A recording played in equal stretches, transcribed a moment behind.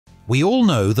We all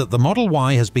know that the Model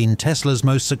Y has been Tesla's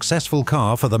most successful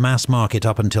car for the mass market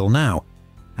up until now,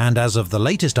 and as of the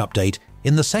latest update,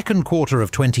 in the second quarter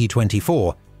of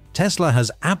 2024, Tesla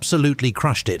has absolutely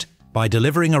crushed it by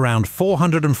delivering around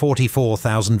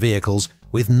 444,000 vehicles,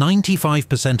 with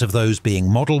 95% of those being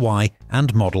Model Y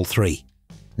and Model 3.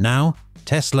 Now,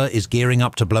 Tesla is gearing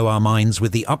up to blow our minds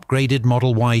with the upgraded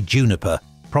Model Y Juniper,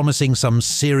 promising some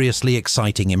seriously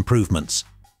exciting improvements.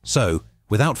 So,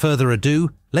 without further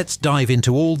ado, let's dive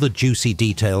into all the juicy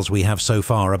details we have so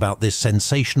far about this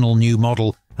sensational new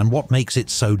model and what makes it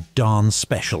so darn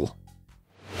special.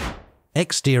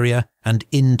 Exterior and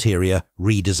interior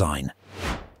redesign.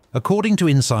 According to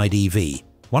Inside EV,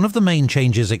 one of the main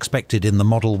changes expected in the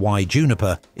Model Y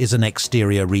Juniper is an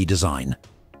exterior redesign.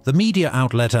 The media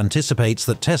outlet anticipates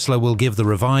that Tesla will give the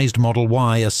revised Model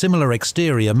Y a similar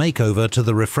exterior makeover to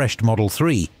the refreshed Model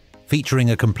 3, featuring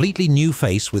a completely new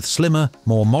face with slimmer,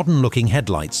 more modern-looking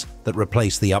headlights that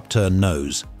replace the upturned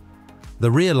nose.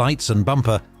 The rear lights and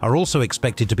bumper are also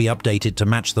expected to be updated to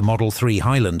match the Model 3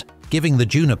 Highland, giving the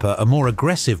Juniper a more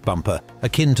aggressive bumper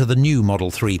akin to the new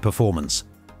Model 3 performance.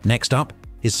 Next up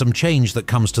is some change that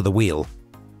comes to the wheel.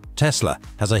 Tesla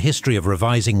has a history of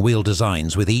revising wheel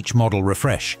designs with each model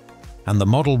refresh, and the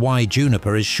Model Y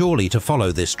Juniper is surely to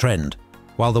follow this trend.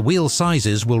 While the wheel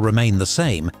sizes will remain the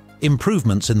same,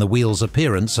 improvements in the wheel's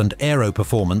appearance and aero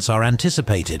performance are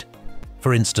anticipated.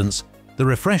 For instance, the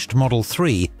refreshed Model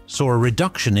 3 saw a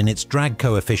reduction in its drag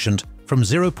coefficient from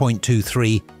 0.23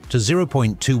 to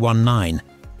 0.219,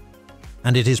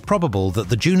 and it is probable that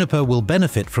the Juniper will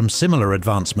benefit from similar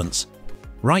advancements.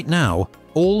 Right now,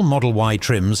 all Model Y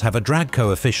trims have a drag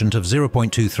coefficient of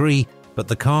 0.23, but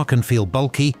the car can feel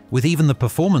bulky, with even the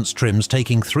performance trims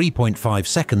taking 3.5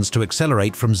 seconds to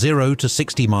accelerate from 0 to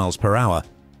 60 miles per hour,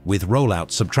 with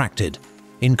rollout subtracted.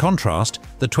 In contrast,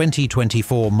 the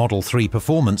 2024 Model 3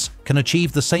 Performance can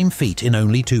achieve the same feat in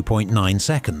only 2.9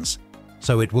 seconds.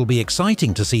 So it will be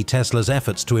exciting to see Tesla's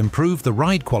efforts to improve the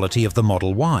ride quality of the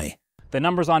Model Y. The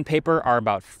numbers on paper are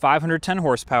about 510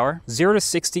 horsepower, 0 to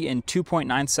 60 in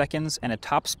 2.9 seconds, and a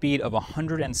top speed of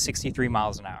 163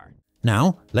 miles an hour.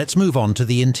 Now, let's move on to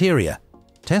the interior.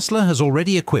 Tesla has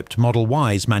already equipped Model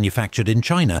Ys manufactured in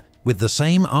China with the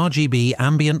same RGB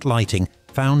ambient lighting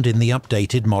found in the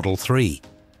updated Model 3.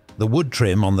 The wood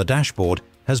trim on the dashboard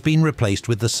has been replaced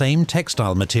with the same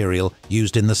textile material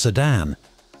used in the sedan.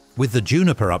 With the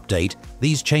Juniper update,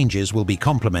 these changes will be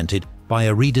complemented by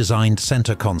a redesigned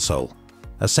center console.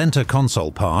 A center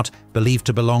console part, believed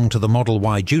to belong to the Model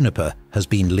Y Juniper, has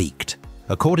been leaked.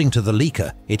 According to the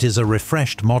leaker, it is a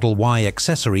refreshed Model Y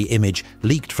accessory image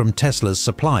leaked from Tesla's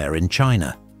supplier in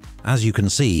China. As you can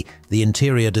see, the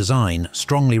interior design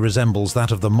strongly resembles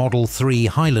that of the Model 3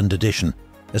 Highland Edition,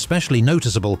 especially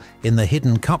noticeable in the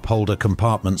hidden cup holder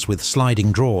compartments with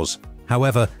sliding drawers.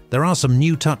 However, there are some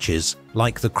new touches,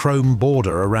 like the chrome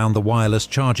border around the wireless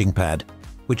charging pad,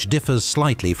 which differs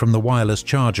slightly from the wireless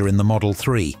charger in the Model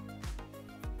 3.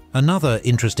 Another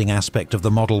interesting aspect of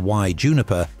the Model Y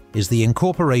Juniper is the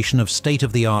incorporation of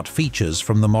state-of-the-art features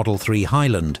from the Model 3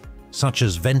 Highland, such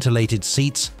as ventilated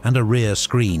seats and a rear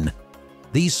screen.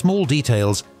 These small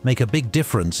details make a big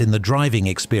difference in the driving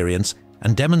experience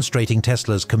and demonstrating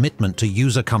Tesla's commitment to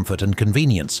user comfort and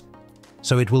convenience.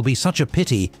 So it will be such a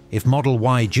pity if Model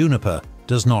Y Juniper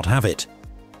does not have it.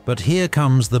 But here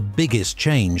comes the biggest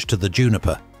change to the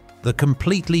Juniper: the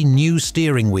completely new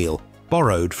steering wheel,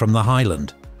 borrowed from the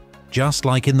Highland. Just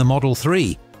like in the Model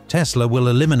 3, Tesla will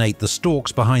eliminate the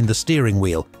stalks behind the steering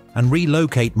wheel and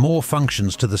relocate more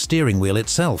functions to the steering wheel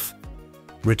itself,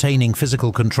 retaining physical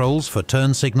controls for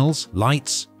turn signals,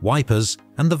 lights, wipers,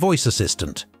 and the voice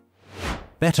assistant.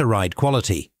 Better ride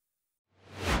quality.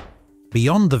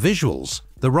 Beyond the visuals,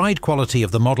 the ride quality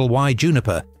of the Model Y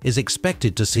Juniper is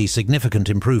expected to see significant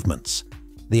improvements.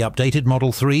 The updated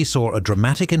Model 3 saw a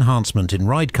dramatic enhancement in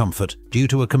ride comfort due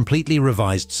to a completely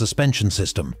revised suspension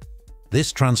system.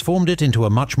 This transformed it into a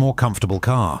much more comfortable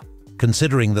car.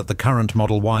 Considering that the current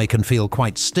Model Y can feel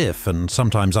quite stiff and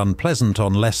sometimes unpleasant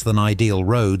on less than ideal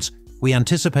roads, we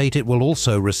anticipate it will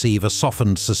also receive a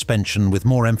softened suspension with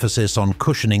more emphasis on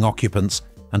cushioning occupants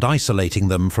and isolating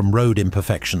them from road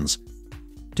imperfections.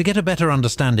 To get a better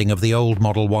understanding of the old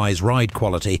Model Y's ride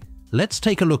quality, let's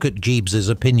take a look at Jeebs'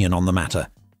 opinion on the matter.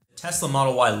 The Tesla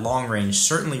Model Y long range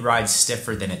certainly rides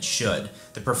stiffer than it should.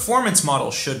 The performance model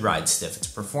should ride stiff. Its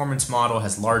performance model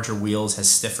has larger wheels, has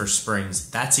stiffer springs.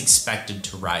 That's expected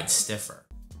to ride stiffer.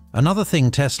 Another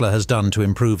thing Tesla has done to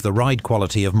improve the ride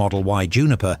quality of Model Y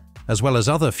Juniper, as well as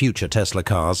other future Tesla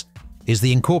cars, is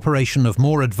the incorporation of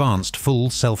more advanced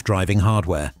full self-driving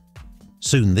hardware.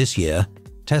 Soon this year,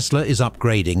 Tesla is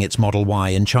upgrading its Model Y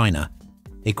in China.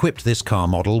 equipped this car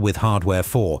model with Hardware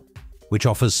 4, which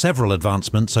offers several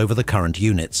advancements over the current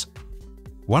units.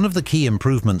 One of the key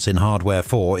improvements in Hardware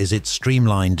 4 is its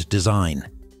streamlined design.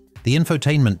 The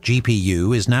infotainment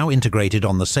GPU is now integrated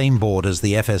on the same board as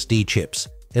the FSD chips,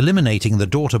 eliminating the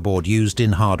daughter board used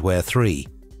in Hardware 3.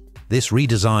 This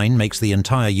redesign makes the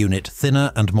entire unit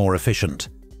thinner and more efficient.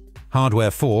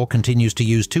 Hardware 4 continues to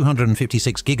use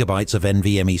 256GB of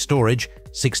NVMe storage,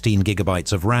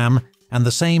 16GB of RAM, and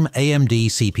the same AMD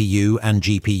CPU and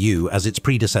GPU as its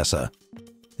predecessor.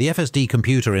 The FSD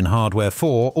computer in Hardware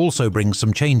 4 also brings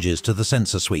some changes to the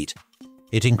sensor suite.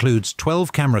 It includes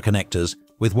 12 camera connectors,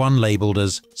 with one labelled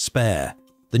as Spare.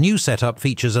 The new setup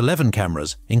features 11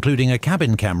 cameras, including a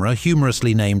cabin camera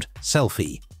humorously named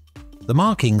Selfie. The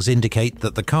markings indicate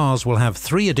that the cars will have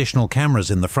 3 additional cameras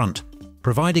in the front,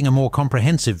 providing a more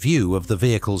comprehensive view of the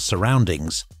vehicle's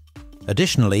surroundings.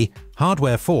 Additionally,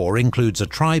 Hardware 4 includes a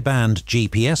tri-band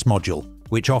GPS module,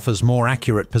 which offers more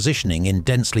accurate positioning in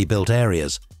densely built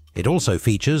areas. It also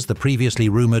features the previously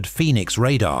rumoured Phoenix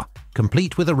radar,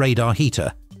 complete with a radar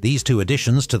heater. These 2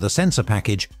 additions to the sensor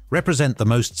package represent the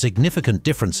most significant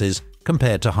differences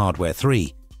compared to Hardware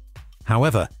 3.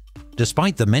 However,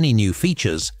 despite the many new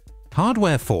features,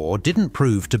 Hardware 4 didn't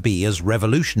prove to be as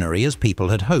revolutionary as people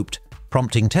had hoped,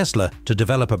 prompting Tesla to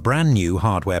develop a brand new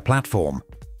hardware platform.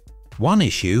 One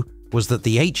issue was that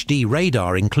the HD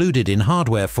radar included in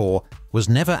Hardware 4 was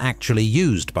never actually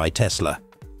used by Tesla.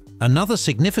 Another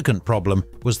significant problem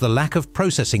was the lack of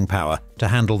processing power to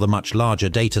handle the much larger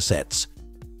datasets.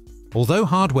 Although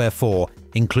Hardware 4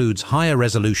 includes higher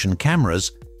resolution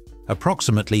cameras,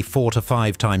 approximately 4 to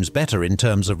 5 times better in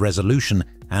terms of resolution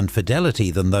and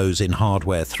fidelity than those in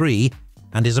Hardware 3,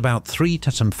 and is about 3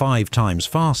 to 5 times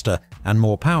faster and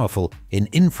more powerful in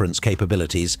inference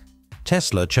capabilities,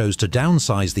 Tesla chose to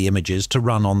downsize the images to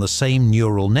run on the same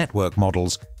neural network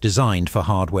models designed for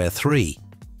Hardware 3.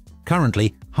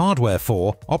 Currently, Hardware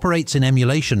 4 operates in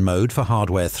emulation mode for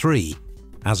Hardware 3.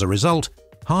 As a result,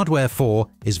 Hardware 4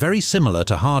 is very similar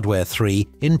to Hardware 3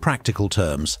 in practical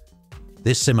terms.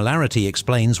 This similarity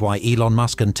explains why Elon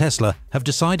Musk and Tesla have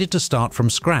decided to start from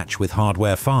scratch with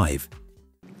Hardware 5.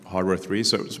 Hardware 3,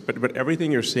 but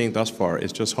everything you're seeing thus far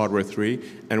is just Hardware 3,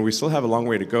 and we still have a long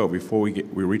way to go before we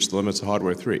reach the limits of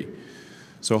Hardware 3.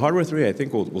 So Hardware 3, I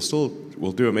think,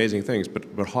 will do amazing things, but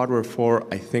Hardware 4,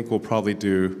 I think, will probably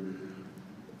do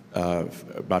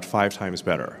about 5 times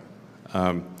better.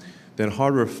 Then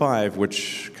Hardware 5,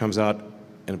 which comes out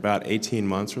in about 18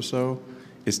 months or so,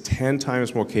 is 10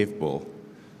 times more capable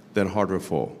than Hardware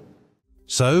 4.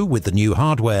 So, with the new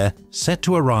hardware set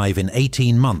to arrive in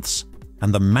 18 months,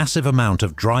 and the massive amount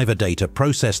of driver data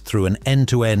processed through an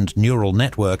end-to-end neural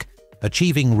network,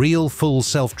 achieving real full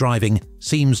self-driving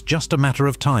seems just a matter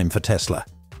of time for Tesla.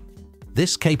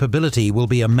 This capability will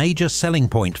be a major selling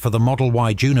point for the Model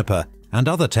Y Juniper and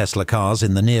other Tesla cars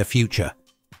in the near future.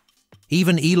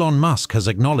 Even Elon Musk has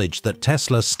acknowledged that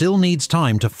Tesla still needs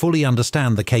time to fully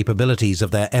understand the capabilities of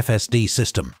their FSD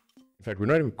system. In fact,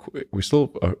 we're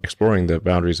still exploring the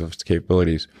boundaries of its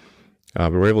capabilities.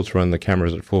 But we're able to run the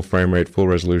cameras at full frame rate, full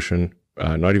resolution,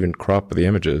 not even crop the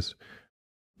images,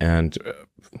 and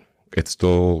it's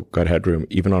still got headroom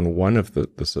even on one of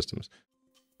the systems.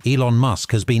 Elon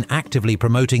Musk has been actively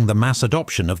promoting the mass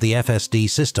adoption of the FSD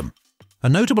system. A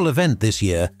notable event this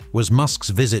year was Musk's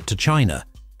visit to China,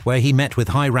 where he met with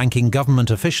high-ranking government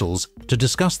officials to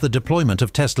discuss the deployment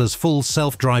of Tesla's full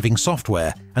self-driving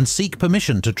software and seek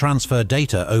permission to transfer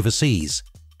data overseas.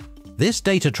 This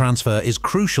data transfer is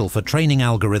crucial for training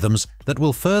algorithms that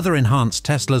will further enhance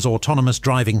Tesla's autonomous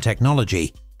driving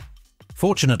technology.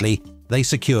 Fortunately, they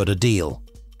secured a deal.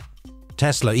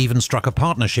 Tesla even struck a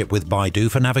partnership with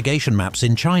Baidu for navigation maps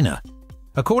in China.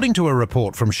 According to a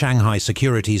report from Shanghai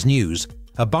Securities News,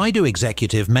 a Baidu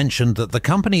executive mentioned that the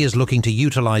company is looking to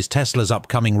utilize Tesla's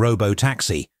upcoming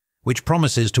robo-taxi, which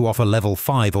promises to offer Level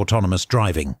 5 autonomous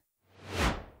driving.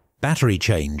 Battery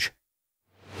change.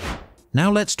 Now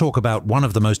let's talk about one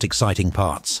of the most exciting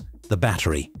parts, the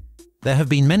battery. There have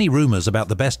been many rumors about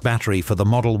the best battery for the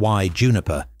Model Y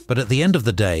Juniper, but at the end of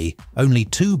the day, only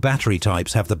 2 battery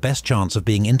types have the best chance of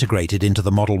being integrated into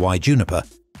the Model Y Juniper.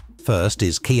 First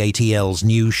is KATL's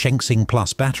new Shenzhou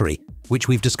Plus battery, which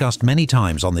we've discussed many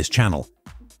times on this channel.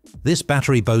 This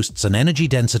battery boasts an energy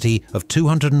density of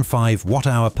 205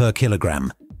 watt-hour per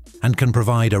kilogram and can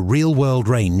provide a real-world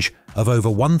range of over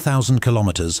 1,000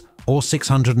 kilometers or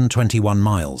 621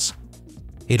 miles.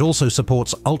 It also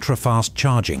supports ultra-fast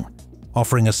charging,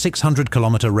 offering a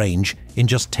 600-kilometer range in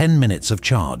just 10 minutes of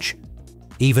charge.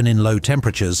 Even in low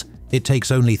temperatures, it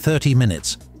takes only 30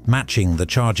 minutes, matching the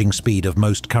charging speed of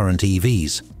most current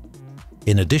EVs.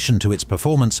 In addition to its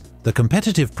performance, the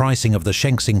competitive pricing of the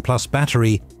Shenzhen Plus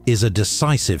battery is a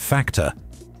decisive factor.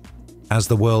 As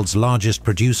the world's largest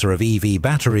producer of EV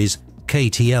batteries,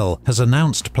 KTL has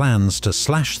announced plans to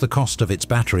slash the cost of its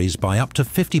batteries by up to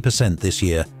 50% this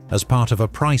year as part of a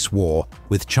price war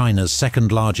with China's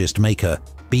second-largest maker,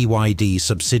 BYD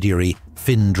subsidiary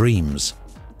FinDreams.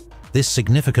 This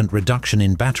significant reduction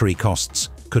in battery costs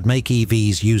could make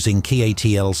EVs using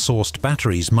KTL-sourced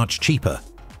batteries much cheaper.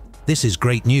 This is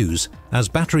great news, as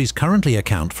batteries currently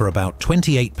account for about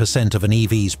 28% of an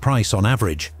EV's price on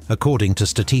average, according to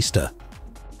Statista.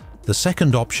 The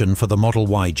second option for the Model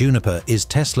Y Juniper is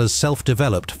Tesla's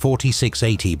self-developed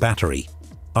 4680 battery.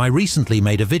 I recently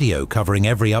made a video covering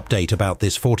every update about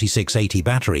this 4680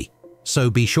 battery, so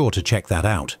be sure to check that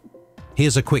out.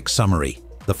 Here's a quick summary.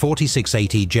 The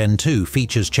 4680 Gen 2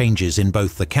 features changes in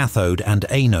both the cathode and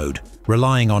anode,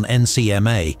 relying on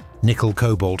NCMA, nickel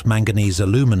cobalt manganese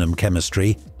aluminum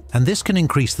chemistry, and this can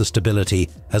increase the stability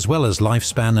as well as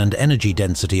lifespan and energy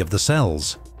density of the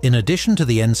cells. In addition to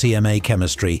the NCMA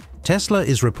chemistry, Tesla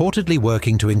is reportedly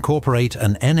working to incorporate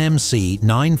an NMC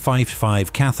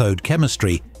 955 cathode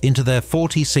chemistry into their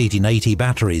 4680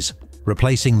 batteries,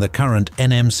 replacing the current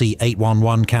NMC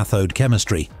 811 cathode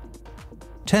chemistry.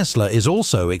 Tesla is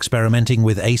also experimenting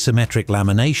with asymmetric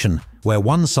lamination, where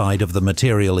one side of the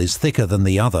material is thicker than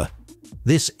the other.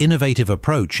 This innovative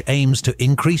approach aims to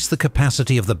increase the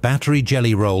capacity of the battery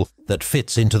jelly roll that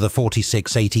fits into the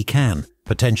 4680 can,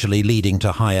 potentially leading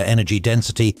to higher energy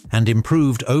density and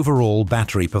improved overall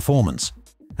battery performance.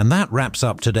 And that wraps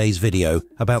up today's video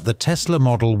about the Tesla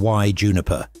Model Y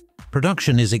Juniper.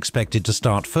 Production is expected to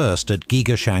start first at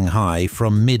Giga Shanghai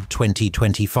from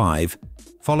mid-2025,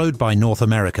 followed by North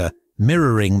America,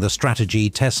 mirroring the strategy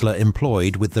Tesla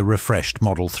employed with the refreshed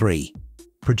Model 3.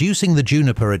 Producing the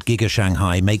Juniper at Giga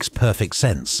Shanghai makes perfect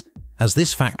sense, as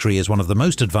this factory is one of the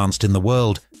most advanced in the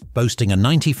world, boasting a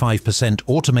 95%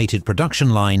 automated production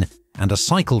line and a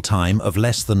cycle time of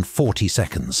less than 40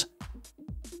 seconds.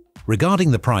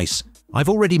 Regarding the price, I've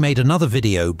already made another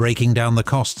video breaking down the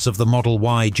costs of the Model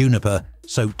Y Juniper,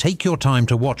 so take your time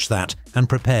to watch that and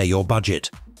prepare your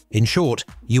budget. In short,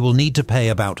 you will need to pay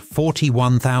about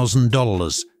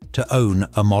 $41,000 to own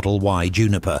a Model Y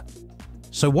Juniper.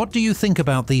 So what do you think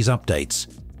about these updates?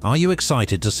 Are you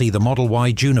excited to see the Model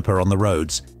Y Juniper on the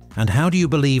roads? And how do you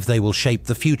believe they will shape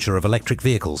the future of electric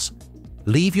vehicles?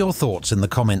 Leave your thoughts in the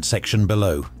comment section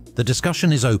below. The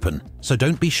discussion is open, so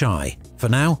don't be shy. For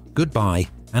now, goodbye,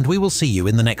 and we will see you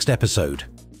in the next episode.